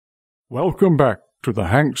Welcome back to the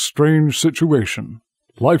Hank's Strange Situation,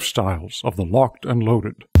 Lifestyles of the Locked and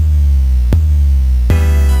Loaded.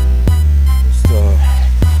 Just,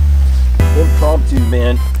 impromptu,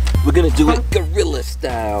 man. We're gonna do it gorilla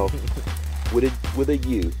style. with a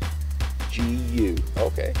U. G-U.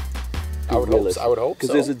 Okay. I would hope so. Because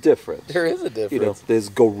there's a difference. There is a difference. You know, there's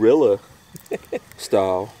gorilla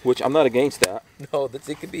style, which I'm not against that. No,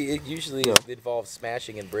 it could be. It usually involves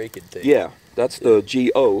smashing and breaking things. Yeah, that's the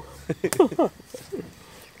G-O.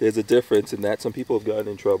 There's a difference in that. Some people have gotten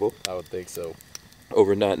in trouble. I would think so.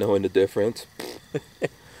 Over not knowing the difference.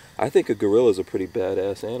 I think a gorilla is a pretty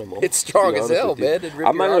badass animal. It's strong as hell, man.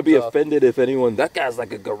 I'm not gonna be offended if anyone. That guy's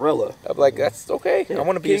like a gorilla. I'm like, that's okay. Yeah. I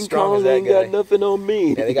want to be as strong as that ain't guy. Got nothing on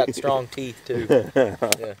me. Yeah, they got strong teeth too. Yeah.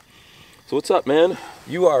 So what's up, man?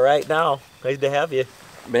 You are right now. Nice to have you,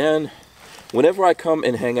 man. Whenever I come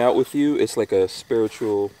and hang out with you, it's like a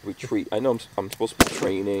spiritual retreat. I know I'm supposed to be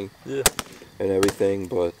training and everything,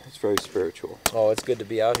 but it's very spiritual. Oh, it's good to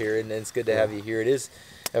be out here, and it's good to have you here. It is.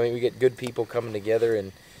 I mean, we get good people coming together,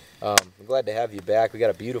 and I'm glad to have you back. We got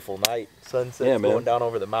a beautiful night. Sunset's going down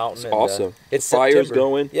over the mountain. It's awesome. It's fire's September.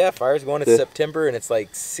 going. Yeah, fire's going. It's September, and it's like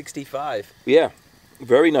 65. Yeah,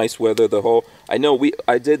 very nice weather. I know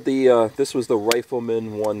I did the. This was the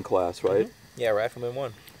Rifleman 1 class, right? Yeah, Rifleman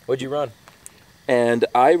 1. What'd you run? And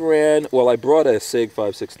I ran. Well, I brought a SIG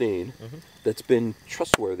 516 that's been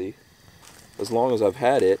trustworthy as long as I've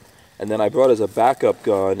had it, and then I brought as a backup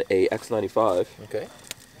gun a X95. Okay.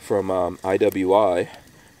 From IWI.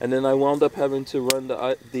 And then I wound up having to run the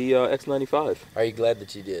X95. Are you glad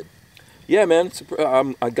that you did? Yeah, man.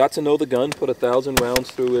 I got to know the gun, put 1,000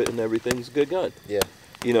 rounds through it and everything. It's a good gun. Yeah.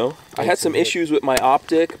 You know, I had some issues with my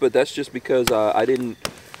optic, but that's just because I didn't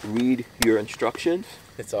read your instructions.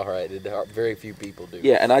 It's all right. Very few people do.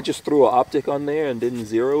 Yeah, and I just threw an optic on there and didn't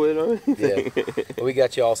zero it or anything. Yeah. Well, we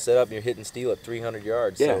got you all set up and you're hitting steel at 300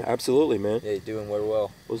 yards. Yeah, so absolutely, man. Yeah, you're doing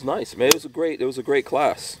well. It was nice, man. It was a great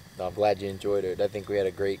class. I'm glad you enjoyed it. I think we had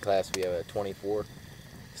a great class. We have 24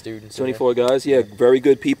 students. 24 guys, yeah, very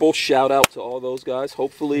good people. Shout out to all those guys.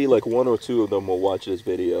 Hopefully, like 1 or 2 of them will watch this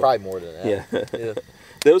video. Probably more than that. Yeah.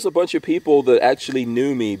 There was a bunch of people that actually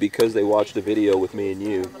knew me because they watched the video with me and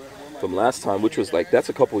you from last time, which was like, that's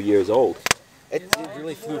a couple years old. It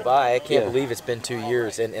really flew by. I can't believe it's been 2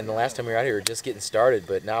 years. And the last time we were out here, we were just getting started,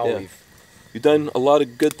 but now You've done a lot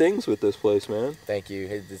of good things with this place, man. Thank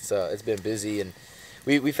you. It's been busy, and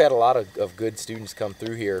we've had a lot of good students come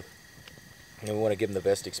through here, and we want to give them the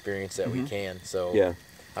best experience that we can. So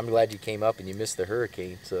I'm glad you came up and you missed the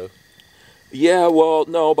hurricane. So yeah, well,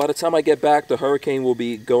 no, by the time I get back, the hurricane will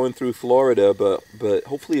be going through Florida, but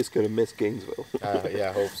hopefully it's going to miss Gainesville. Yeah,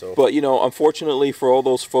 I hope so. But, you know, unfortunately for all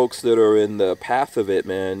those folks that are in the path of it,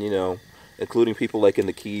 man, you know, including people like in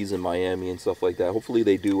the Keys and Miami and stuff like that, hopefully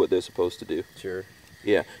they do what they're supposed to do. Sure.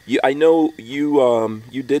 Yeah. I know you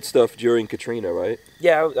did stuff during Katrina, right?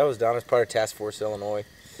 Yeah, I was down as part of Task Force Illinois.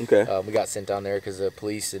 Okay. We got sent down there because the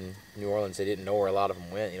police in New Orleans, they didn't know where a lot of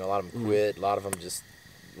them went. You know, a lot of them quit. A lot of them just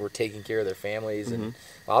were taking care of their families, and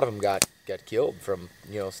a lot of them got killed from,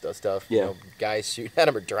 you know, stuff. You know, guys shooting at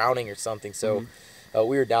them or drowning or something. So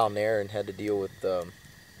we were down there and had to deal with,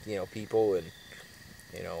 you know, people and,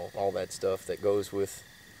 you know, all that stuff that goes with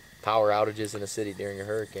power outages in a city during a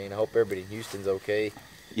hurricane. I hope everybody in Houston's okay.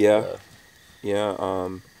 Yeah. You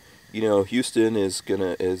know, Houston is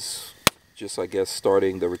just, I guess,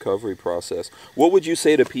 starting the recovery process. What would you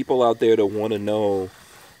say to people out there that want to know,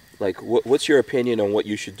 like, what's your opinion on what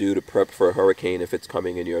you should do to prep for a hurricane if it's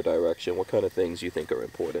coming in your direction? What kind of things you think are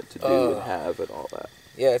important to do and have and all that?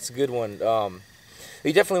 Yeah, it's a good one.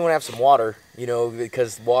 You definitely want to have some water, you know,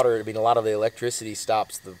 because water, I mean, a lot of the electricity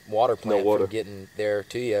stops the water plant from getting there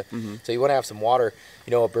to you. So you want to have some water.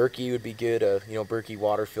 You know, a Berkey would be good, you know, Berkey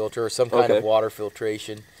water filter or some kind of water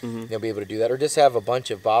filtration. You'll be able to do that. Or just have a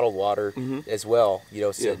bunch of bottled water as well, you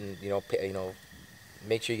know, sitting, you know,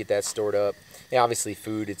 make sure you get that stored up. And obviously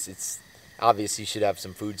food, it's obvious you should have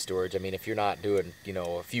some food storage. I mean, if you're not doing, you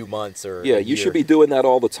know, a few months or you should be doing that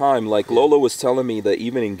all the time. Like Lola was telling me that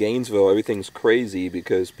even in Gainesville, everything's crazy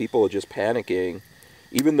because people are just panicking,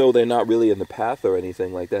 even though they're not really in the path or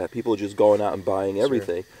anything like that. People are just going out and buying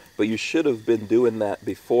everything. But you should have been doing that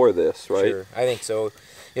before this, right? Sure, I think so.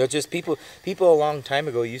 You know, just people a long time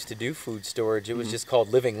ago used to do food storage. It was just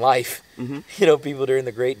called living life. You know, people during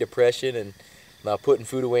the Great Depression and putting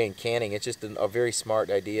food away and canning. It's just a very smart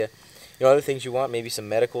idea. You know, other things you want, maybe some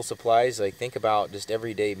medical supplies. Like, think about just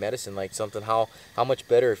everyday medicine, like something, how much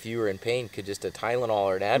better if you were in pain could just a Tylenol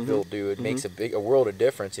or an Advil do. It makes a world of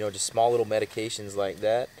difference. You know, just small little medications like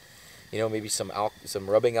that. You know, maybe some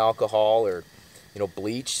rubbing alcohol or, you know,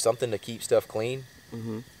 bleach, something to keep stuff clean.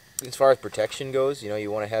 as far as protection goes, you know,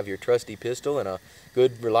 you want to have your trusty pistol and a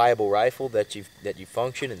good, reliable rifle that you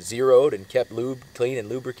function and zeroed and kept clean and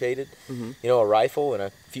lubricated. You know, a rifle and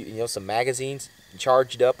a few, you know, some magazines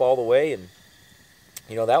charged up all the way, and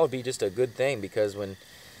you know, that would be just a good thing, because when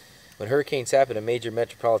hurricanes happen in major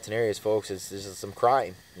metropolitan areas, folks, there's some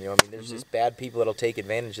crime. You know, I mean, there's just bad people that'll take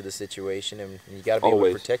advantage of the situation, and you got to be able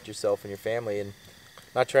to protect yourself and your family. And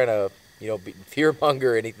not trying to, you know, be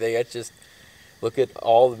fear-monger or anything. It's just look at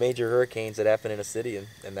all the major hurricanes that happen in a city,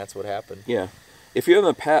 and that's what happened. Yeah. If you're in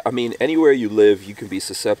the past, I mean, anywhere you live, you can be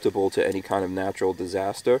susceptible to any kind of natural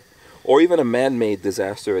disaster, or even a man-made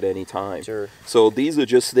disaster at any time. Sure. So these are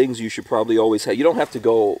just things you should probably always have. You don't have to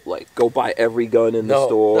go buy every gun in the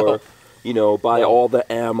store, you know, buy all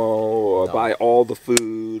the ammo, or buy all the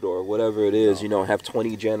food, or whatever it is. You know, have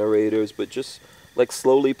 20 generators, but just like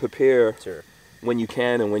slowly prepare when you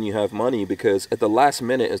can and when you have money, because at the last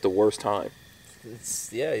minute is the worst time.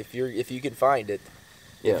 Yeah, if you can find it.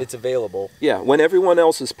 If it's available. Yeah, when everyone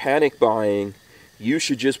else is panic buying, you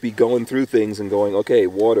should just be going through things and going, okay,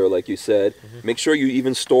 water, like you said. Make sure you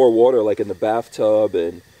even store water, like in the bathtub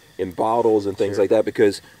and in bottles and things like that,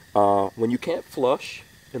 because when you can't flush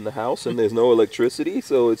in the house and there's no electricity,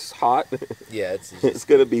 so it's hot, yeah, it's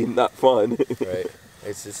going to be not fun. Right.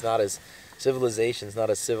 It's not as, civilization's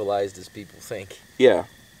not as civilized as people think. Yeah,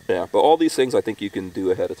 yeah, but all these things I think you can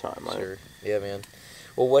do ahead of time. Right? Sure. Yeah, man.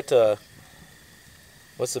 Well, what's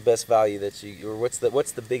the best value that you, or what's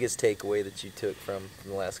the biggest takeaway that you took from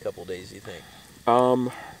the last couple of days, you think?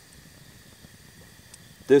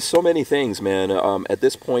 There's so many things, man. At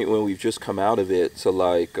this point when we've just come out of it,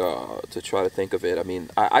 to try to think of it, I mean,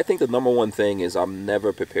 I think the number one thing is I'm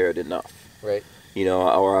never prepared enough. Right. You know,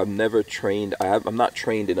 or I'm never trained. I'm not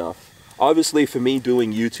trained enough. Obviously, for me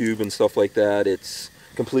doing YouTube and stuff like that, it's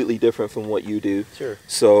completely different from what you do. Sure.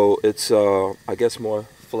 So it's, I guess, more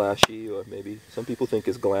flashy, or maybe some people think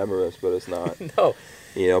it's glamorous, but it's not. No.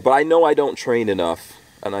 You know, but I know I don't train enough,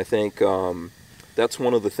 and I think that's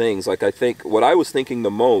one of the things. Like, I think what I was thinking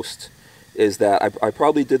the most is that I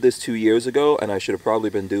probably did this 2 years ago, and I should have probably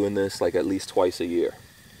been doing this like at least twice a year.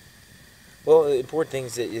 Well, the important thing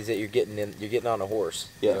is that you're getting on a horse.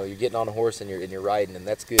 Yeah. You know, you're getting on a horse and you're riding, and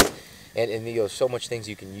that's good. And you know, so much things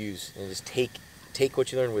you can use, and just take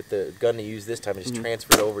what you learned with the gun to use this time and just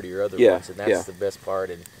transfer it over to your other ones, and that's the best part.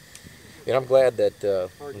 And I'm glad that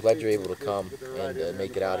you're able to come and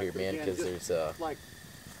make it out here, man, because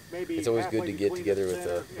it's always good to get together with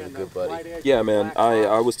a good buddy. Yeah, man.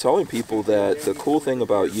 I was telling people that the cool thing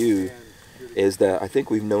about you is that I think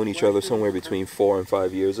we've known each other somewhere between 4 and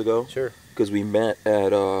 5 years ago. Sure. Because we met at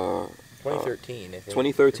 2013, I think.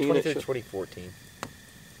 2013? 2014.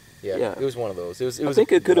 Yeah, it was one of those. I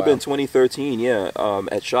think it could have been 2013,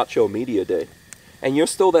 at SHOT Show Media Day. And you're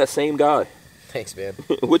still that same guy. Thanks, man.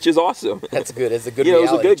 Which is awesome. That's good. It's a good reality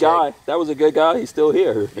check. It was a good guy. That was a good guy. He's still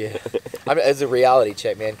here. Yeah. I mean, it's a reality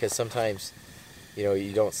check, man, because sometimes, you know,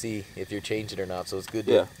 you don't see if you're changing or not, so it's good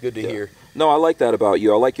to hear. No, I like that about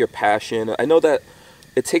you. I like your passion. I know that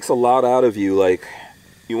it takes a lot out of you, like,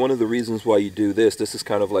 one of the reasons why you do this is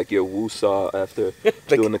kind of like your woo-saw after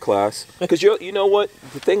doing the class. Because you know what?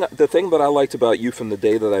 The thing that I liked about you from the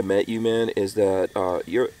day that I met you, man, is that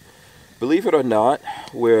you're, believe it or not,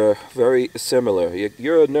 we're very similar.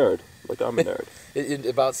 You're a nerd. Like, I'm a nerd.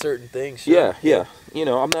 About certain things, sure. Yeah. You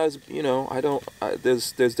know, I'm not as, you know,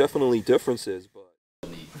 there's definitely differences, but...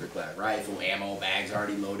 For class, rifle, ammo, bags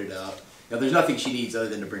already loaded up. You know, there's nothing she needs other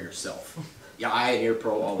than to bring herself. Yeah, I had Air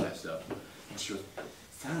Pro, all that stuff. And she goes,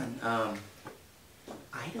 son,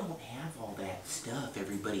 I don't have all that stuff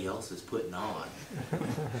everybody else is putting on.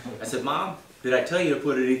 I said, Mom, did I tell you to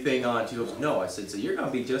put anything on? She goes, no. I said, so you're going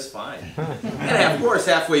to be just fine. And of course,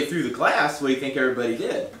 halfway through the class, what do you think everybody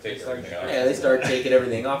did? Take everything off. Yeah, they started taking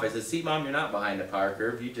everything off. I said, see, Mom, you're not behind the power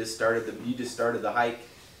curve. You just started the hike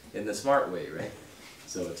in the smart way, right?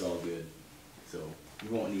 So it's all good. So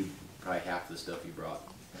you won't need probably half the stuff you brought.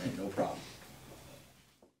 Right? No problem.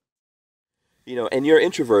 You know, and you're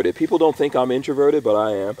introverted. People don't think I'm introverted, but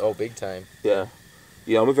I am. Oh, big time. Yeah.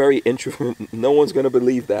 Yeah, I'm a very introvert. No one's going to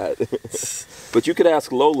believe that. But you could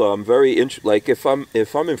ask Lola. I'm very like if I'm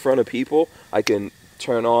in front of people, I can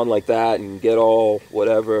turn on like that and get all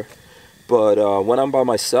whatever. But when I'm by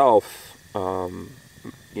myself,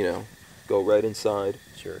 you know, go right inside.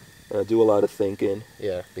 Sure. Do a lot of thinking.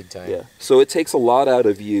 Yeah, big time. Yeah. So it takes a lot out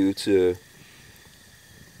of you to...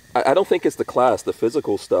 I don't think it's the class, the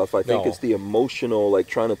physical stuff. I think it's the emotional, like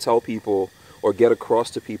trying to tell people or get across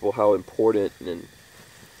to people how important and...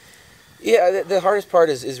 Yeah, the hardest part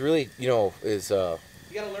is really, you know,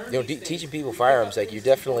 teaching people firearms. Like, you're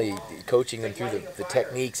definitely coaching them through the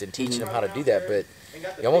techniques and teaching them how to do that. But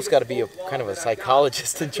you almost got to be a kind of a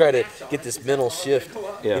psychologist to try to get this mental shift,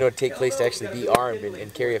 you know, to take place to actually be armed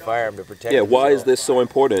and carry a firearm to protect. Yeah, why is this so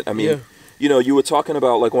important? I mean, you know, you were talking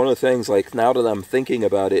about, like, one of the things, like, now that I'm thinking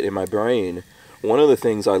about it in my brain, one of the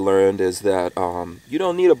things I learned is that you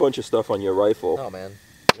don't need a bunch of stuff on your rifle. No, man.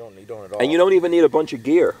 You don't at all. And you don't even need a bunch of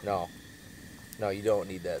gear. No. No, you don't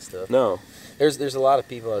need that stuff. No. There's a lot of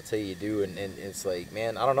people that'll tell you do, and it's like,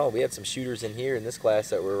 man, I don't know. We had some shooters in here in this class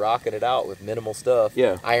that were rocking it out with minimal stuff.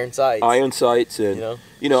 Yeah. Iron sights. Iron sights, and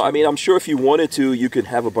you know, I mean, I'm sure if you wanted to, you could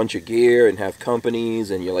have a bunch of gear and have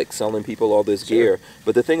companies, and you're like selling people all this gear.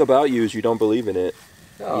 But the thing about you is you don't believe in it.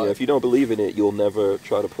 No. You know, if you don't believe in it, you'll never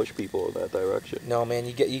try to push people in that direction. No, man,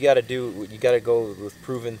 you got to go with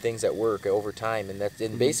proven things that work over time,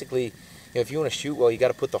 and basically. You know, if you want to shoot well, you got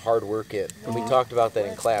to put the hard work in. And we talked about that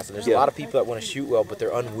in class. And there's a lot of people that want to shoot well, but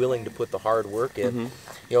they're unwilling to put the hard work in.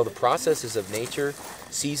 You know, the processes of nature,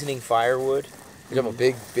 seasoning firewood, which I'm a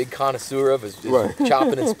big connoisseur of, is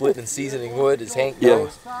chopping and splitting and seasoning wood, as Hank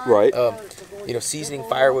knows. Right. You know, seasoning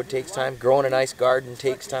firewood takes time. Growing a nice garden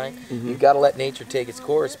takes time. You've got to let nature take its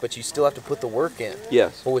course, but you still have to put the work in.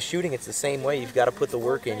 Yes. Well, with shooting, it's the same way. You've got to put the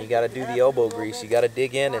work in. You got to do the elbow grease. You got to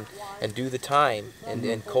dig in and do the time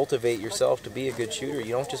and cultivate yourself to be a good shooter.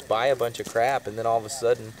 You don't just buy a bunch of crap and then all of a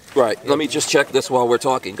sudden. Right. Let me just check this while we're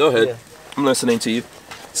talking. Go ahead. Yeah. I'm listening to you.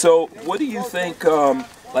 So, what do you think?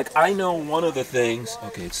 Like, I know one of the things.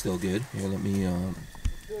 Okay, it's still good. Here, let me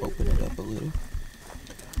open it up a little.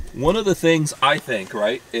 One of the things I think,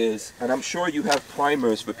 right, is, and I'm sure you have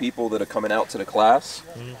primers for people that are coming out to the class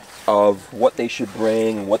of what they should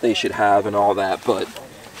bring and what they should have and all that, but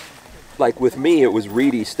like with me, it was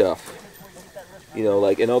Reedy stuff. You know,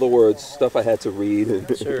 like, in other words, stuff I had to read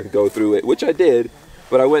and go through it, which I did,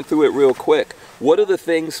 but I went through it real quick. What are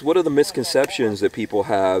the misconceptions that people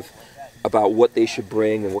have about what they should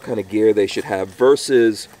bring and what kind of gear they should have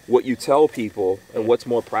versus what you tell people and what's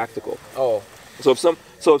more practical? Oh.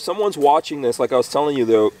 So if someone's watching this, like I was telling you,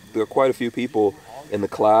 there are quite a few people in the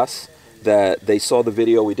class that they saw the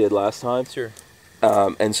video we did last time. Sure.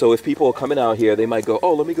 And so if people are coming out here, they might go,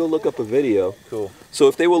 oh, let me go look up a video. Cool. So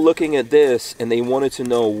if they were looking at this and they wanted to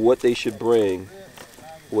know what they should bring,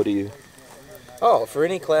 what do you... Oh, for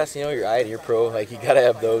any class, you know, your eye and your pro, like, you got to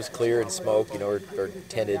have those clear and smoke, you know, or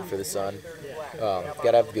tinted for the sun. Got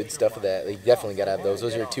to have good stuff of that. You definitely got to have those.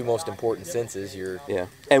 Those are your two most important senses. Yeah.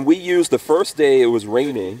 And we used, the first day it was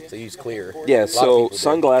raining. So use clear. Yeah, so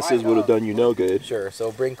sunglasses would have done you no good. Sure,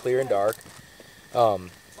 so bring clear and dark.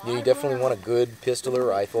 You definitely want a good pistol or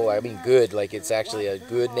rifle. I mean good, like it's actually a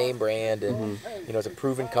good name brand, and you know, it's a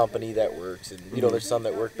proven company that works. And you know, there's some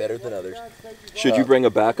that work better than others. Should you bring a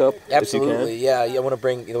backup? Absolutely, yeah. You want to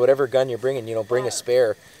bring, you know, whatever gun you're bringing, you know, bring a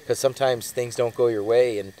spare, because sometimes things don't go your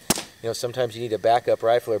way, and you know, sometimes you need a backup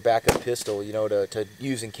rifle or backup pistol, you know, to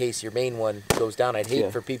use in case your main one goes down. I'd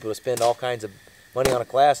hate for people to spend all kinds of money on a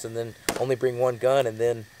class and then only bring one gun and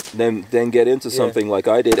then get into something like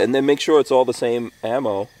I did, and then make sure it's all the same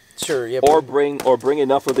ammo. Sure, yeah. Or bring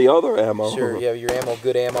enough of the other ammo. Sure, yeah, your ammo,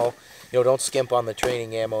 good ammo. You know, don't skimp on the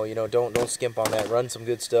training ammo. You know, don't skimp on that. Run some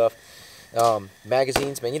good stuff.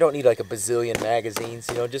 Magazines, man, you don't need like a bazillion magazines.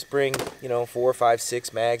 You know, just bring, you know, 4, 5,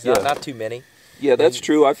 6 mags. Not too many. Yeah, that's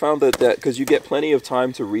true. I found that because you get plenty of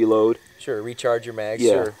time to reload. Sure, recharge your mags.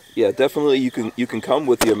 Yeah, sure. Yeah, definitely. You can come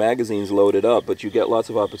with your magazines loaded up, but you get lots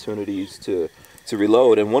of opportunities to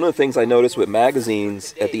reload. And one of the things I noticed with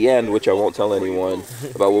magazines at the end, which I won't tell anyone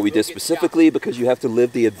about what we did specifically, because you have to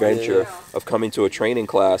live the adventure of coming to a training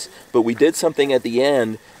class, but we did something at the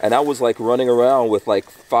end, and I was like running around with like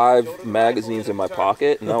 5 magazines in my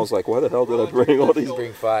pocket, and I was like, why the hell did I bring all these?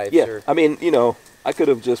 Bring 5, yeah, sure. I mean, you know, I could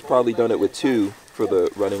have just probably done it with 2 for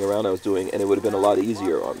the running around I was doing, and it would have been a lot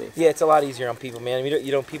easier on me. Yeah, it's a lot easier on people, man. I mean,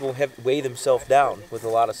 you know, people weigh themselves down with a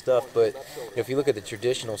lot of stuff, but you know, if you look at the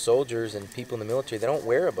traditional soldiers and people in the military, they don't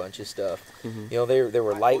wear a bunch of stuff. You know, they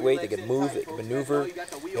were lightweight, they could move, they could maneuver,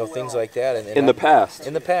 you know, things like that. And in the past.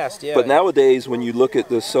 In the past, yeah. But nowadays, when you look at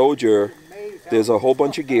the soldier, there's a whole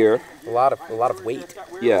bunch of gear. A lot of weight.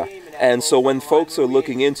 Yeah. And so when folks are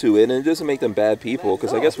looking into it, and it doesn't make them bad people,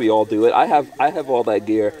 because I guess we all do it. I have all that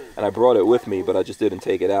gear, and I brought it with me, but I just didn't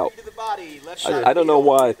take it out. Sure. I don't know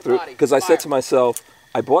why, because I said to myself,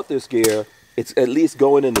 I bought this gear, it's at least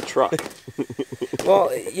going in the truck.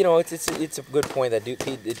 Well, you know, it's a good point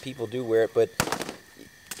that people do wear it, but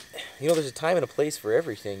you know, there's a time and a place for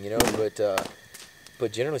everything, you know.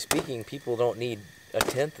 But generally speaking, people don't need a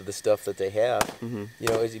tenth of the stuff that they have, you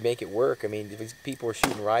know, as you make it work. I mean, if people are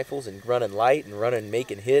shooting rifles and running light and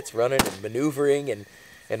making hits, running and maneuvering and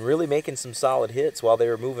and really making some solid hits while they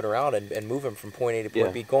were moving around and moving from point A to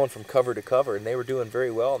point B, going from cover to cover, and they were doing very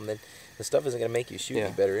well. And then the stuff isn't going to make you shoot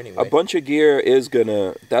any better anyway. A bunch of gear is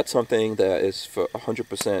gonna. That's something that is for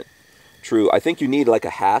 100% true. I think you need like a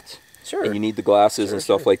hat. Sure. And you need the glasses and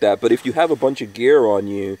stuff like that. But if you have a bunch of gear on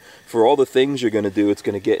you, for all the things you're going to do, it's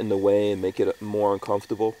going to get in the way and make it more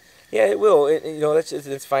uncomfortable. Yeah, it will.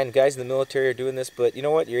 That's fine. Guys in the military are doing this, but you know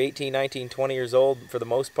what? You're 18, 19, 20 years old for the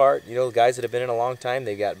most part. Guys that have been in a long time,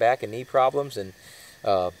 they got back and knee problems, and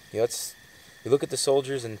you look at the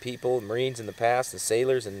soldiers and people, Marines in the past, the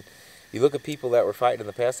sailors, and you look at people that were fighting in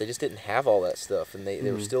the past. They just didn't have all that stuff, and they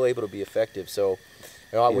were still able to be effective. So.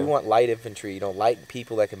 We want light infantry, light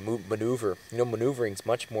people that can maneuver. Maneuvering's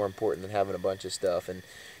much more important than having a bunch of stuff, and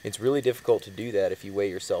it's really difficult to do that if you weigh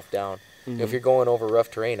yourself down. If you're going over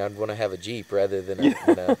rough terrain, I'd want to have a Jeep rather than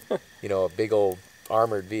a big old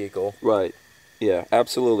armored vehicle. Right. Yeah,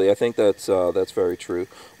 absolutely. I think that's very true.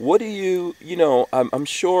 What do I'm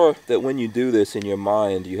sure that when you do this in your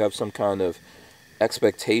mind, you have some kind of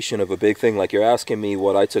expectation of a big thing. Like you're asking me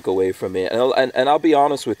what I took away from it, and I'll be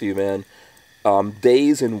honest with you, man.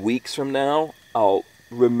 Days and weeks from now, I'll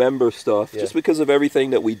remember stuff just because of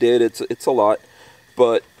everything that we did. It's a lot.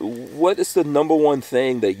 But what is the number one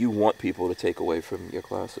thing that you want people to take away from your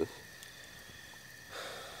classes?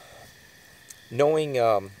 Knowing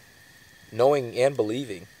and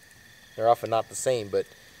believing. They're often not the same, but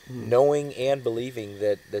knowing and believing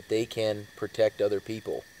that they can protect other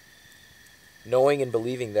people. Knowing and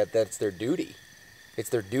believing that that's their duty. It's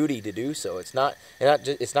their duty to do so. It's not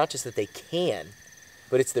just that they can,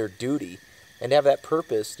 but it's their duty, and to have that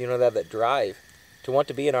purpose, to have that drive, to want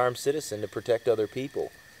to be an armed citizen to protect other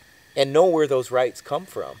people, and know where those rights come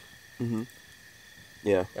from.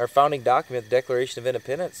 Yeah. Our founding document, the Declaration of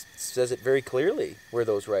Independence, says it very clearly where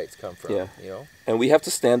those rights come from. Yeah. And we have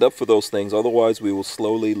to stand up for those things, otherwise we will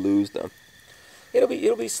slowly lose them. It'll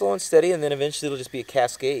be slow and steady, and then eventually it'll just be a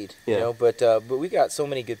cascade. But we got so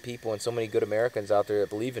many good people and so many good Americans out there that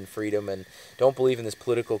believe in freedom and don't believe in this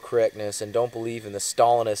political correctness and don't believe in the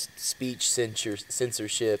Stalinist speech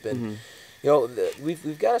censorship. And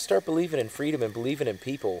we've got to start believing in freedom and believing in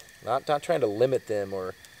people, not trying to limit them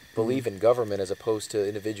or believe in government as opposed to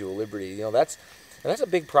individual liberty. That's a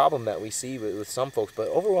big problem that we see with some folks. But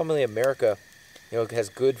overwhelmingly, America, has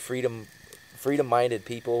good freedom-minded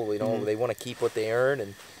people. They want to keep what they earn,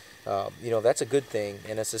 and that's a good thing.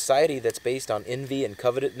 And a society that's based on envy and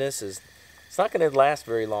covetousness it's not going to last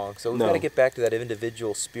very long. So we've got to get back to that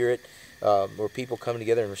individual spirit, where people come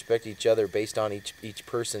together and respect each other based on each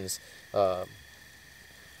person's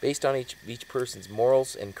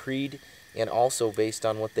morals and creed, and also based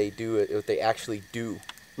on what they actually do,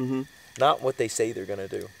 not what they say they're going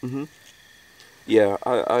to do. Yeah,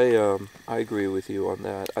 I agree with you on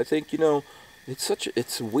that. I think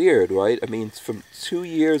it's weird, right? I mean, from 2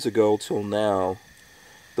 years ago till now,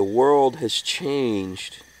 the world has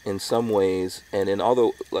changed in some ways, and in other,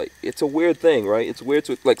 it's a weird thing, right? It's weird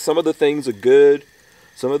some of the things are good,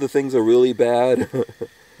 some of the things are really bad.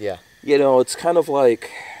 Yeah. It's kind of like,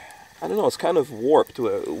 I don't know, it's kind of warped.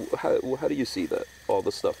 How do you see that, all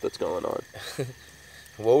the stuff that's going on?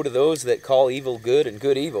 Woe to those that call evil good and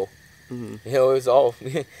good evil. It's all...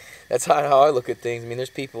 That's how I look at things. I mean, there's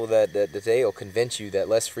people that today will convince you that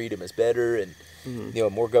less freedom is better, and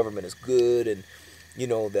more government is good, and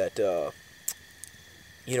that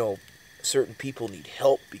certain people need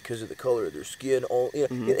help because of the color of their skin.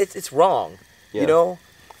 It's wrong. Yeah.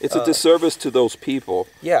 It's a disservice to those people.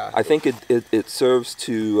 Yeah. I think it serves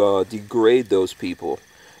to degrade those people.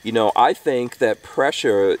 I think that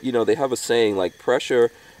pressure. They have a saying like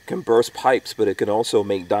pressure can burst pipes, but it can also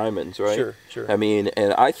make diamonds, right? Sure. I mean,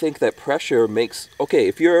 and I think that pressure makes,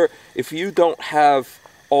 if you don't have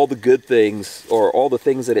all the good things or all the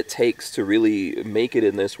things that it takes to really make it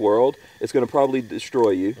in this world, it's going to probably destroy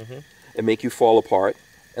you and make you fall apart,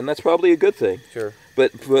 and that's probably a good thing. Sure.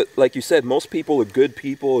 But like you said, most people are good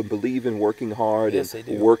people and believe in working hard and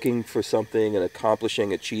working for something and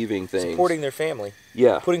achieving things. Supporting their family.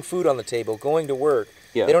 Yeah. Putting food on the table, going to work.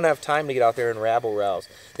 Yeah. They don't have time to get out there and rabble rouse.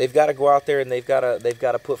 They've got to go out there and they've got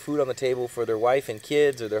to put food on the table for their wife and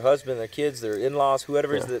kids, or their husband, their kids, their in-laws,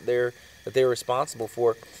 whoever it is that they're responsible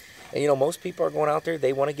for. And most people are going out there.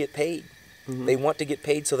 They want to get paid. They want to get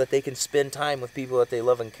paid so that they can spend time with people that they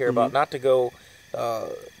love and care about. Not to go,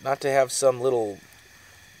 not to have some little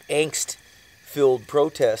angst-filled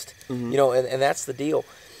protest. And that's the deal.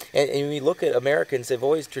 And when you look at Americans, they've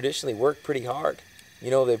always traditionally worked pretty hard.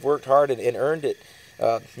 They've worked hard and earned it.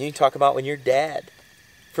 You talk about when your dad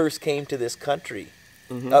first came to this country.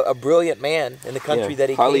 a brilliant man in the country that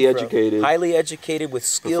he highly came educated. from. Highly educated with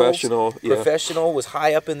skills. Professional, was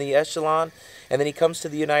high up in the echelon. And then he comes to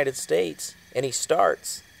the United States and he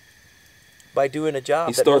starts by doing a job.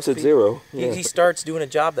 He starts at zero. Yeah. He starts doing a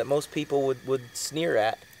job that most people would sneer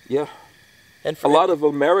at. Yeah. And a lot of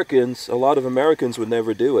Americans would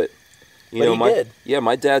never do it. But he did. Yeah,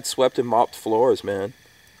 my dad swept and mopped floors, man.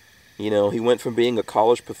 You know, he went from being a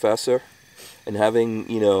college professor and having,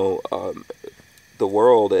 the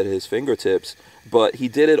world at his fingertips, but he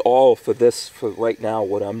did it all for right now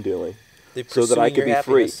what I'm doing. So that I could be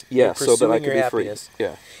free. Yeah, so that I could be free.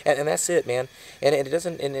 Yeah. And that's it, man. And it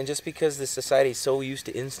doesn't, and just because the society is so used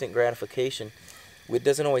to instant gratification, it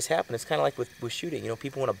doesn't always happen. It's kind of like with shooting.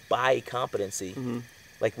 People want to buy competency.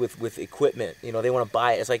 Like with equipment, they want to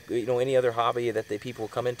buy it. It's like, any other hobby that people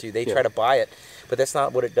come into, they try to buy it. But that's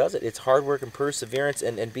not what it does. It's hard work and perseverance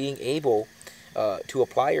and being able to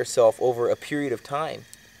apply yourself over a period of time.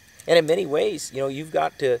 And in many ways, you've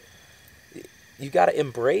got to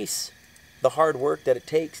embrace the hard work that it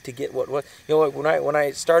takes to get what when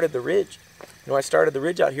I started the Ridge, I started the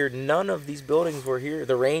Ridge out here, none of these buildings were here.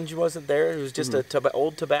 The range wasn't there. It was just an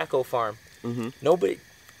old tobacco farm. Nobody,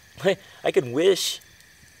 I could wish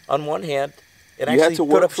on one hand and actually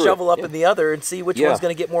put a shovel up in the other and see which one's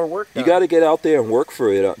going to get more work done. You got to get out there and work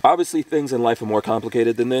for it. Obviously, things in life are more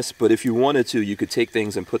complicated than this, but if you wanted to, you could take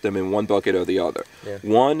things and put them in one bucket or the other. Yeah.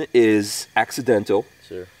 One is accidental,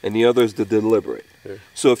 and the other is the deliberate.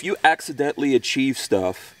 So if you accidentally achieve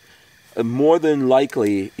stuff, more than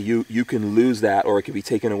likely you can lose that, or it can be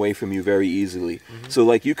taken away from you very easily. So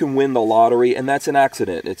like you can win the lottery, and that's an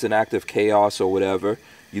accident. It's an act of chaos or whatever.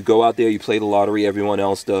 You go out there, you play the lottery, everyone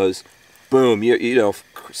else does. Boom,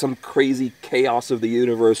 some crazy chaos of the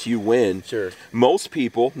universe, you win. Sure. Most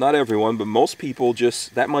people, not everyone, but most people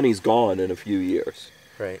that money's gone in a few years.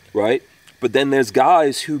 Right? But then there's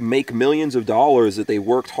guys who make millions of dollars that they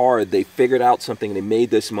worked hard, they figured out something, they made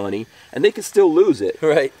this money, and they can still lose it.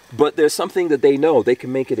 Right. But there's something that they know, they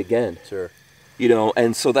can make it again. Sure.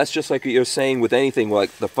 And so that's just like you're saying with anything,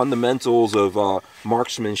 like the fundamentals of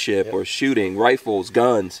marksmanship or shooting, rifles,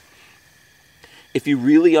 guns. If you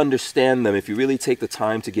really understand them, if you really take the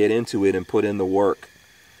time to get into it and put in the work,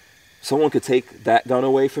 someone could take that gun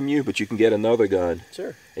away from you, but you can get another gun.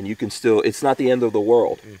 Sure. And you can still, it's not the end of the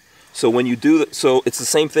world. So when you do that, so it's the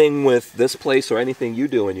same thing with this place or anything you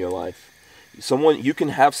do in your life. You can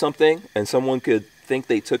have something and someone could think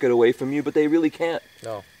they took it away from you, but they really can't.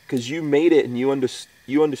 No. Because you made it and you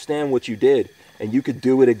understand what you did, and you could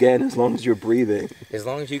do it again as long as you're breathing. As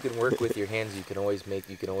long as you can work with your hands, you can always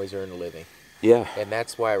earn a living. Yeah. And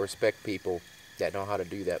that's why I respect people that know how to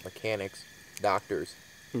do that. Mechanics, doctors,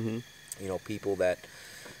 people that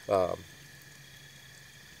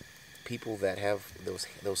have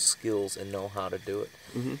those skills and know how to do it.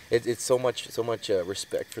 It's so much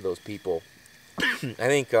respect for those people. I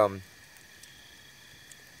think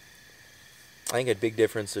a big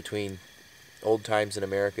difference between old times in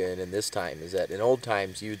America and in this time is that in old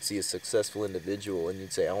times you'd see a successful individual and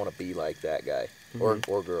you'd say, I want to be like that guy or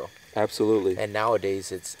girl. Absolutely. And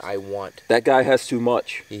nowadays it's, I want. That guy has too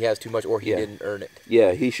much. He has too much, or he didn't earn it.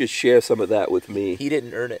 Yeah, he should share some of that with me. He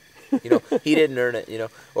didn't earn it. He didn't earn it,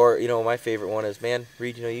 Or, my favorite one is, man,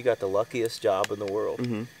 Reid, you got the luckiest job in the world.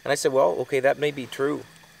 And I said, well, okay, that may be true.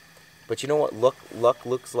 But you know what luck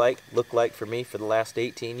looked like for me for the last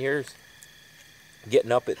 18 years?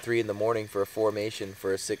 Getting up at 3 in the morning for a formation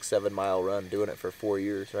for a 6-7 mile run, doing it for 4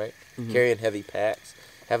 years, right? Carrying heavy packs,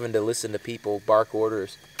 having to listen to people bark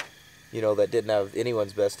orders, that didn't have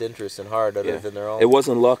anyone's best interest in heart other than their own. It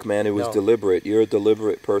wasn't luck, man. It was deliberate. You're a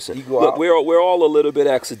deliberate person. You go Look, out. we're all a little bit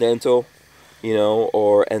accidental,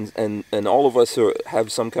 and all of us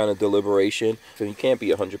have some kind of deliberation. So you can't be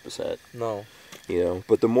 100%. No.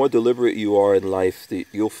 But the more deliberate you are in life,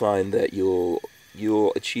 you'll find that you'll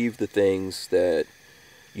achieve the things that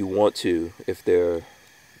you want to, if they're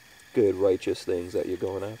good, righteous things that you're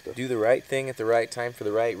going after. Do the right thing at the right time for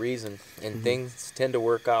the right reason, and things tend to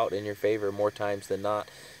work out in your favor more times than not.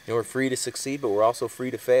 We're free to succeed, but we're also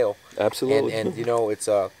free to fail. Absolutely. And it's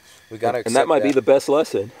we got to accept and that might be the best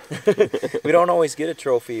lesson. We don't always get a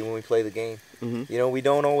trophy when we play the game. We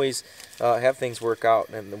don't always have things work out.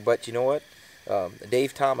 But you know what?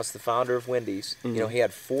 Dave Thomas, the founder of Wendy's, he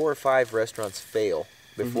had 4 or 5 restaurants fail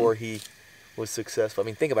before he was successful. I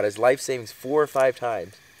mean, think about it. His life savings 4 or 5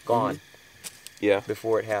 times gone.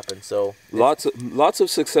 Before it happened. So lots of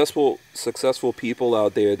successful people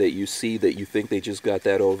out there that you see that you think they just got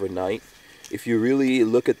that overnight. If you really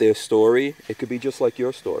look at their story, it could be just like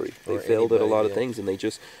your story. They failed at a lot of things, and they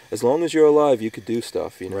just, as long as you're alive, you could do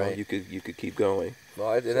stuff. Right. You could keep going.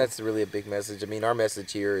 Well, and that's really a big message. I mean, our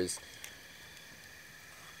message here is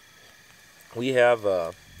we have.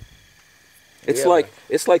 It's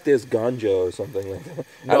like there's ganja or something like that.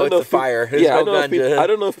 No, I don't it's know a if fire. People, There's yeah, no ganja. I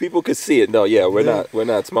don't know if people could see it. No, yeah, we're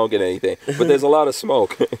not smoking anything, but there's a lot of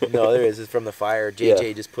smoke. No, there is. It's from the fire. JJ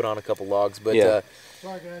Yeah. just put on a couple logs, but Yeah.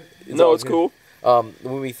 Sorry, guys. No, it's cool.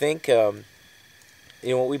 when we think, you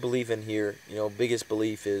know, what we believe in here, you know, biggest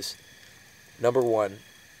belief is number one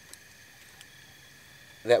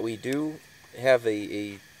that we do have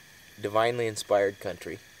a divinely inspired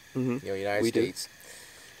country. Mm-hmm. You know, United We do. States.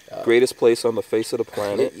 Greatest place on the face of the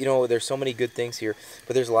planet. You know, there's so many good things here,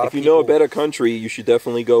 but there's a lot of If you people. know a better country, you should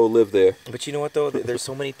definitely go live there. But you know what though? There's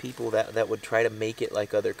so many people that would try to make it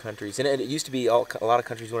like other countries, and it used to be a lot of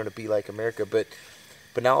countries wanted to be like America, but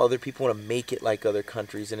now other people want to make it like other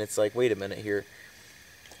countries, and it's like, wait a minute here.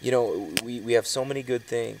 You know, we have so many good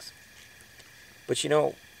things, but you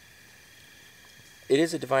know, it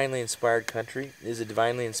is a divinely inspired country. It is a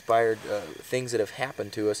divinely inspired things that have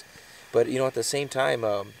happened to us, but you know, at the same time,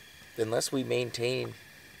 unless we maintain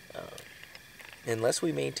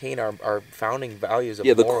our founding values of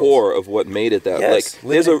Yeah, the morals, core of what made it that. Yes, Like,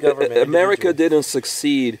 there's limited government, America individual. didn't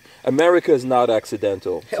succeed. America is not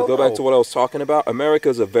accidental. Hell To go back no. to what I was talking about, America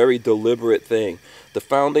is a very deliberate thing. The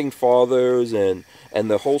founding fathers and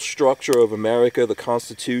the whole structure of America, the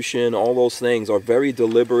Constitution, all those things are very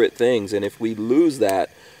deliberate things. And if we lose that,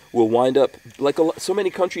 we'll wind up like so many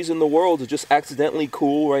countries in the world are just accidentally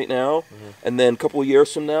cool right now, and then a couple of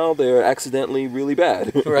years from now they're accidentally really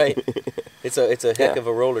bad. Right. It's a heck Yeah. of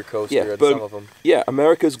a roller coaster Yeah, on but- some of them. Yeah,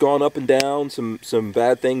 America's gone up and down. Some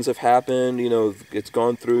bad things have happened. You know, it's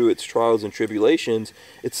gone through its trials and tribulations.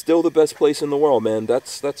 It's still the best place in the world, man.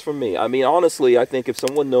 That's for me. I mean, honestly, I think if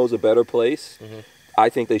someone knows a better place, I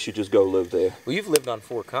think they should just go live there. Well, you've lived on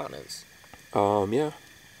 4 continents. Yeah.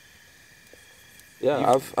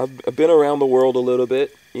 Yeah, I've been around the world a little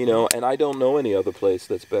bit, you know, and I don't know any other place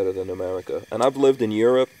that's better than America. And I've lived in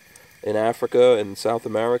Europe, in Africa, in South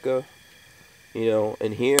America, you know,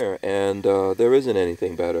 and here, and there isn't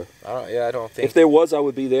anything better. I don't think. If there was, I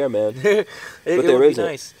would be there, man. it but there would isn't.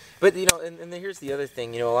 be nice. But you know, and here's the other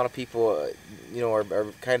thing. You know, a lot of people, you know, are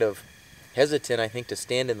kind of hesitant, I think, to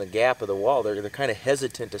stand in the gap of the wall. They're kind of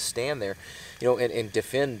hesitant to stand there, you know, and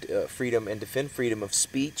defend freedom of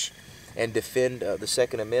speech, and defend the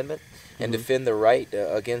Second Amendment, and defend the right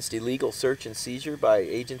against illegal search and seizure by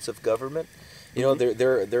agents of government. You know,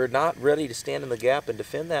 they're not ready to stand in the gap and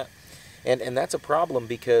defend that, and that's a problem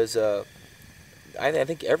because I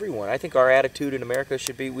think our attitude in America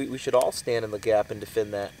should be we should all stand in the gap and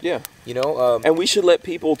defend that. Yeah. You know, And we should let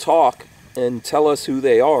people talk and tell us who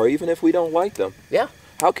they are, even if we don't like them. yeah.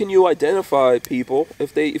 How can you identify people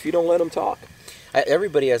if you don't let them talk?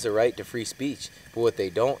 Everybody has a right to free speech, but what they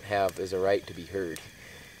don't have is a right to be heard.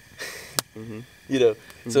 You know,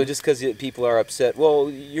 so just because people are upset, well,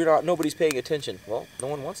 nobody's paying attention. Well, no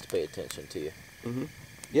one wants to pay attention to you.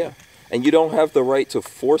 Yeah. And you don't have the right to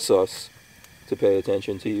force us to pay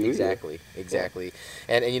attention to you Exactly.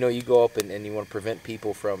 And you know, you go up and you want to prevent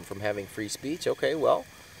people from having free speech. Okay, well,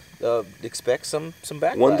 expect some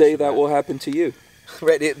backlash. One day from that will happen to you.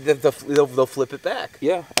 Right, they'll flip it back.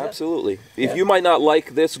 Yeah, absolutely. If Yeah. you might not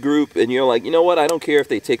like this group and you're like, you know what, I don't care if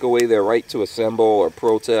they take away their right to assemble or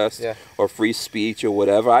protest Yeah. or free speech or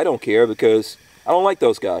whatever. I don't care because I don't like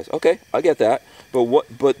those guys. Okay, I get that.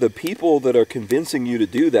 But the people that are convincing you to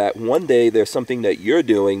do that, one day there's something that you're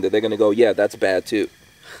doing that they're going to go, yeah, that's bad too.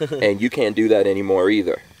 And you can't do that anymore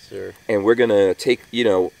either. Sure. And we're going to take, you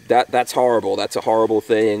know, that's horrible. That's a horrible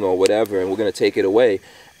thing or whatever, and we're going to take it away.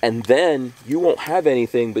 And then you won't have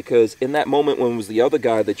anything because in that moment when it was the other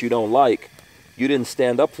guy that you don't like, you didn't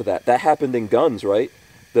stand up for that. That happened in guns, right?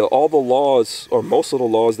 All the laws, or most of the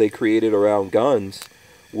laws they created around guns,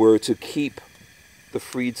 were to keep the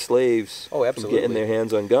freed slaves Oh, from absolutely. getting their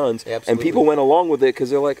hands on guns. And Absolutely. people went along with it because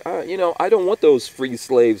they're like, you know, I don't want those free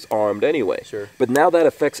slaves armed anyway. Sure. But now that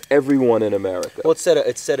affects everyone in America. Well,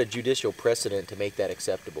 it set a judicial precedent to make that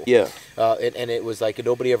acceptable. Yeah. And it was like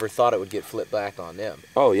nobody ever thought it would get flipped back on them.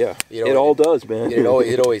 Oh, yeah. You know, it all does, man. It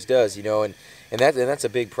always does, you know, and that's a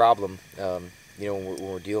big problem, you know, when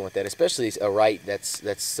we're dealing with that, especially a right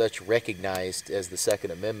that's such recognized as the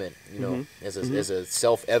Second Amendment, you know, as a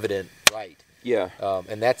self-evident right. Yeah.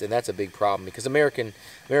 And that's a big problem because American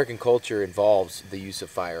culture involves the use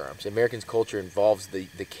of firearms. American culture involves the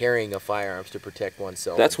carrying of firearms to protect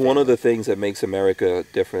oneself. That's and one of family. the things that makes America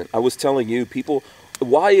different. I was telling you,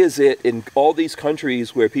 why is it in all these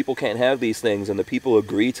countries where people can't have these things and the people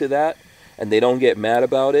agree to that and they don't get mad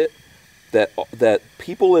about it, that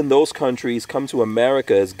people in those countries come to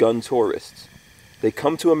America as gun tourists? They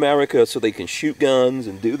come to America so they can shoot guns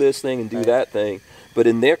and do this thing and do that thing. But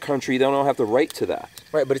in their country, they don't have the right to that.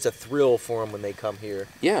 Right, but it's a thrill for them when they come here.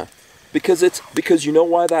 Yeah, because you know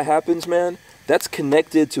why that happens, man? That's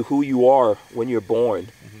connected to who you are when you're born,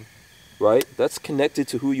 right? That's connected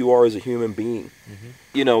to who you are as a human being.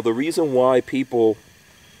 You know, the reason why people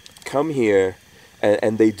come here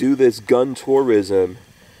and they do this gun tourism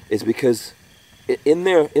is because in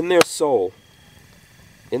their soul,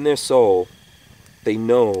 they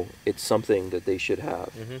know it's something that they should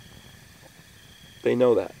have. They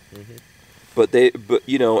know that. But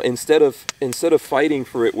you know, instead of fighting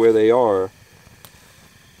for it where they are,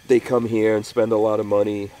 they come here and spend a lot of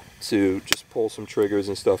money to just pull some triggers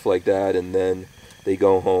and stuff like that, and then they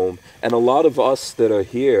go home. And a lot of us that are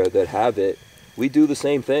here that have it, we do the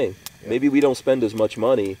same thing. Yep. Maybe we don't spend as much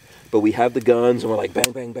money, but we have the guns and we're like,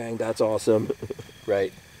 bang, bang, bang, that's awesome.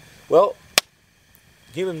 Right. Well,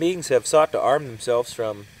 human beings have sought to arm themselves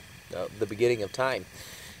from the beginning of time.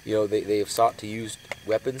 You know, they have sought to use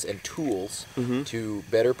weapons and tools to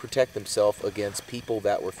better protect themselves against people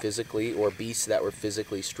that were physically, or beasts that were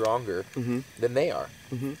physically stronger than they are,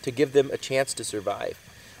 to give them a chance to survive.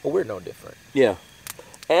 Well, we're no different. Yeah.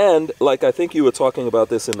 And, like, I think you were talking about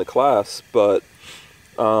this in the class, but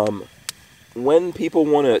when people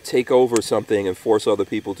want to take over something and force other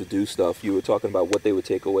people to do stuff, you were talking about what they would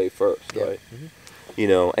take away first, right? You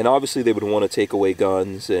know, and obviously they would want to take away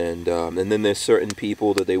guns, and then there's certain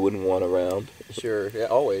people that they wouldn't want around. Sure, yeah,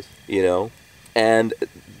 always. You know, and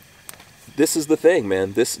this is the thing,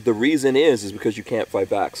 man. The reason is because you can't fight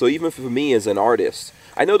back. So even for me as an artist,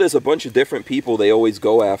 I know there's a bunch of different people they always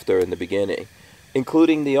go after in the beginning,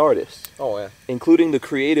 including the artists. Oh, yeah. Including the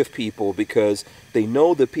creative people, because they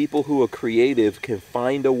know the people who are creative can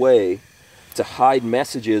find a way to hide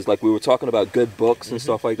messages, like we were talking about good books and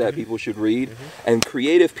stuff like that people should read. And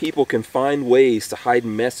creative people can find ways to hide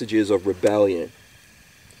messages of rebellion.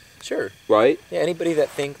 Sure. Right? Yeah, anybody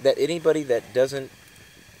that doesn't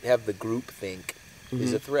have the group think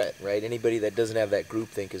is a threat, right? Anybody that doesn't have that group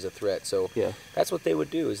think is a threat. So that's what they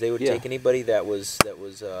would do, is they would take anybody that was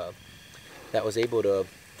able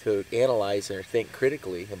to analyze and think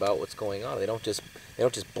critically about what's going on. They don't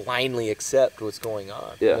just blindly accept what's going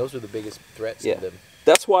on. Yeah. Those are the biggest threats to them.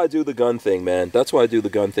 That's why I do the gun thing, man. That's why I do the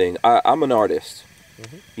gun thing. I'm an artist.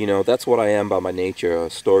 You know, that's what I am by my nature, a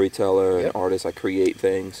storyteller, an artist. I create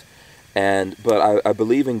things. But I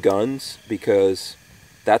believe in guns because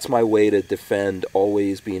that's my way to defend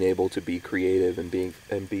always being able to be creative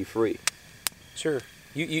and be free. Sure.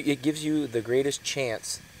 It gives you the greatest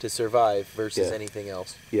chance to survive versus anything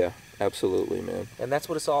else. Yeah, absolutely, man. And that's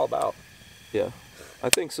what it's all about. Yeah, I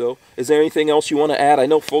think so. Is there anything else you want to add? I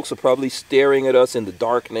know folks are probably staring at us in the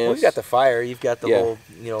darkness. Well, you got the fire. You've got the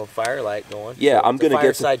whole, firelight going. Yeah, so I'm going to get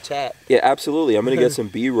fireside chat. Yeah, absolutely. I'm going to get some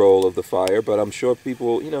B-roll of the fire, but I'm sure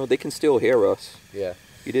people, they can still hear us. Yeah.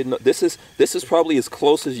 You didn't know. This is probably as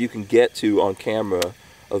close as you can get to on camera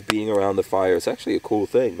of being around the fire. It's actually a cool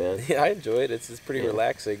thing, man. Yeah, I enjoy it. It's pretty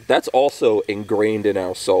relaxing. That's also ingrained in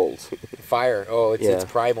our souls. Fire. Oh, it's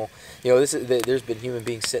primal. There's been human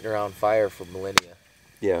beings sitting around fire for millennia.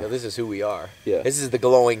 Yeah. This is who we are. Yeah. This is the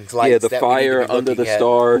glowing light. Yeah, the fire under the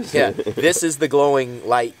stars. Yeah. This is the glowing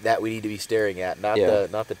light that we need to be staring at, not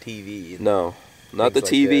the TV. No. Not the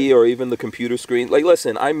TV or even the computer screen. Like,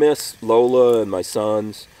 listen, I miss Lola and my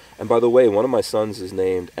sons. And by the way, one of my sons is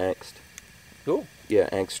named Angst. Cool. Yeah,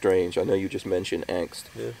 Angst Strange. I know you just mentioned Angst.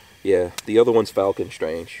 Yeah. Yeah, the other one's Falcon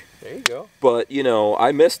Strange. There you go. But,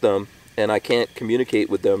 I miss them, and I can't communicate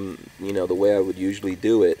with them, the way I would usually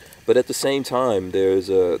do it. But at the same time, there's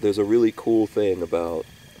a really cool thing about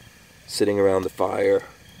sitting around the fire.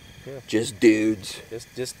 Yeah. Just dudes.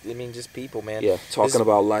 Just people, man. Yeah, talking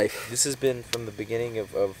about life. This has been from the beginning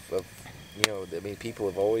of people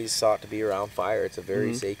have always sought to be around fire. It's a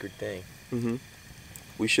very sacred thing.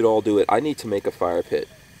 We should all do it. I need to make a fire pit.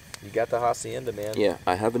 You got the hacienda, man. Yeah,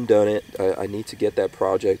 I haven't done it. I need to get that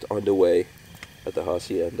project underway at the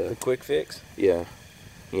hacienda. A quick fix? Yeah.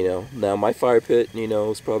 Now my fire pit,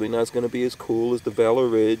 is probably not going to be as cool as the Valor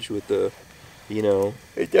Ridge with the,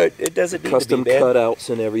 it doesn't need custom to be, man.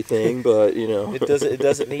 cutouts and everything, but, It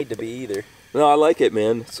doesn't need to be either. No, I like it,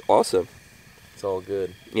 man. It's awesome. It's all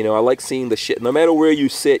good. I like seeing the no matter where you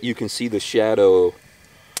sit, you can see the shadow.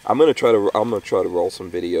 I'm gonna try to roll some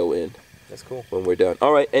video in. That's cool. When we're done.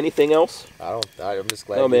 All right. Anything else? I'm just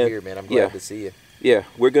glad you're here, man. I'm glad to see you. Yeah,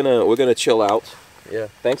 we're gonna chill out. Yeah.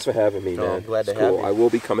 Thanks for having me, man. I'm glad to have you. I will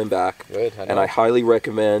be coming back. Good. And I highly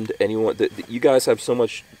recommend anyone that you guys have so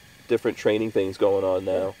much different training things going on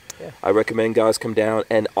now. Yeah. I recommend guys come down.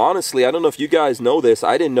 And honestly, I don't know if you guys know this.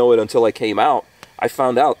 I didn't know it until I came out. I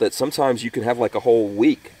found out that sometimes you can have like a whole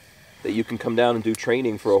week that you can come down and do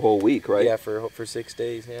training for a whole week, right? Yeah, for 6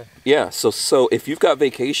 days, yeah. Yeah, so if you've got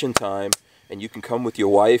vacation time and you can come with your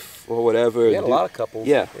wife or whatever. We had a lot of couples.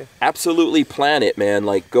 Yeah, absolutely plan it, man.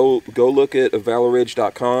 Like go look at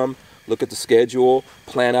valorridge.com, look at the schedule,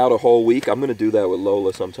 plan out a whole week. I'm gonna do that with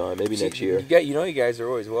Lola sometime, maybe next year. You guys are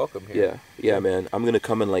always welcome here. Yeah, man. I'm gonna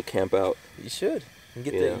come and like camp out. You should. And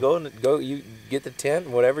get you get the tent,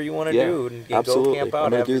 whatever you want to do, and absolutely. Go camp out.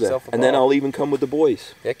 I'm gonna have do yourself that, and then I'll even come with the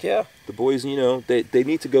boys. Heck yeah. The boys, you know, they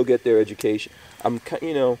need to go get their education.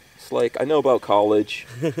 You know, it's like I know about college,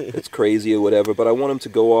 it's crazy or whatever, but I want them to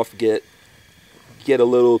go off get a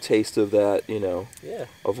little taste of that, you know,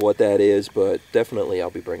 of what that is. But definitely, I'll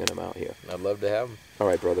be bringing them out here. I'd love to have them. All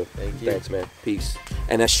right, brother. Thank you. Thanks, man. Peace.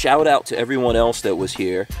 And a shout out to everyone else that was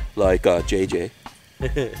here, like JJ.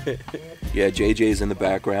 Yeah, JJ's in the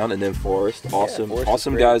background, and then Forrest.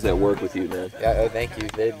 Awesome guys that work with you, man. Yeah, thank you.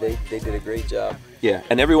 They did a great job. Yeah,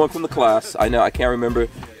 and everyone from the class. I know I can't remember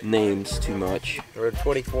names too much. There were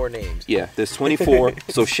 24 names. Yeah, there's 24.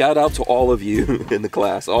 So shout out to all of you in the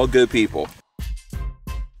class. All good people.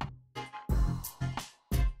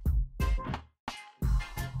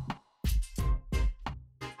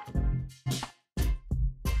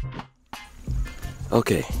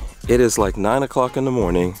 Okay, it is like 9 o'clock in the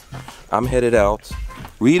morning. I'm headed out.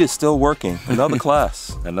 Reid is still working. Another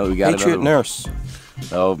class. I know we got Patriot Nurse.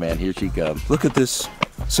 Oh man, here she comes. Look at this.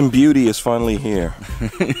 Some beauty is finally here.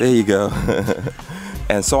 There you go.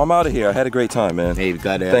 And so I'm out of here. I had a great time, man. Hey,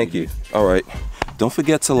 glad to have Thank you. All right. Don't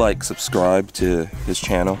forget to like subscribe to his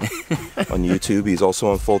channel on YouTube. He's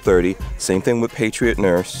also on Full 30. Same thing with Patriot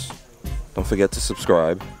Nurse. Don't forget to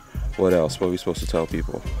subscribe. What else? What are we supposed to tell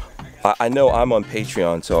people? I know I'm on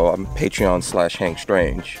Patreon, so I'm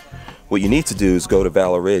Patreon/HankStrange. What you need to do is go to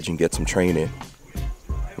Valor Ridge and get some training,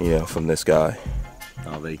 you know, from this guy.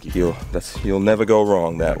 Oh, thank you. You'll never go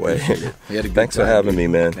wrong that way. Thanks for having me,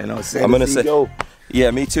 man. I'm gonna say, yeah,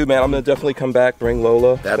 me too, man. I'm gonna definitely come back, bring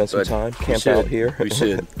Lola, spend some time, camp out here. We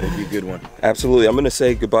should. It'd be a good one. Absolutely. I'm gonna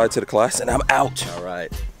say goodbye to the class, and I'm out. All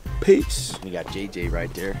right. Peace. You got JJ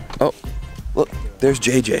right there. Oh, look, there's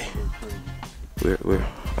JJ. Where?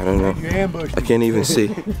 I don't know. I can't even see.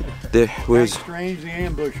 There, where's Strange the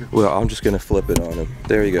ambusher? Well, I'm just gonna flip it on him.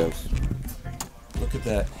 There he goes. Look at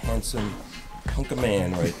that handsome hunk of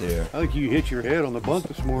man right there. I think you hit your head on the bunk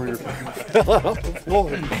this morning or fell out off the floor.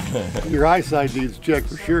 Your eyesight needs checked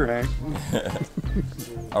for sure, Hank.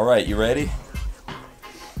 All right, you ready?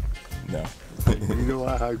 No. You know,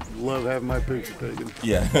 I love having my picture taken.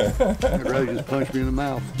 Yeah. I'd rather just punch me in the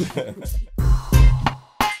mouth.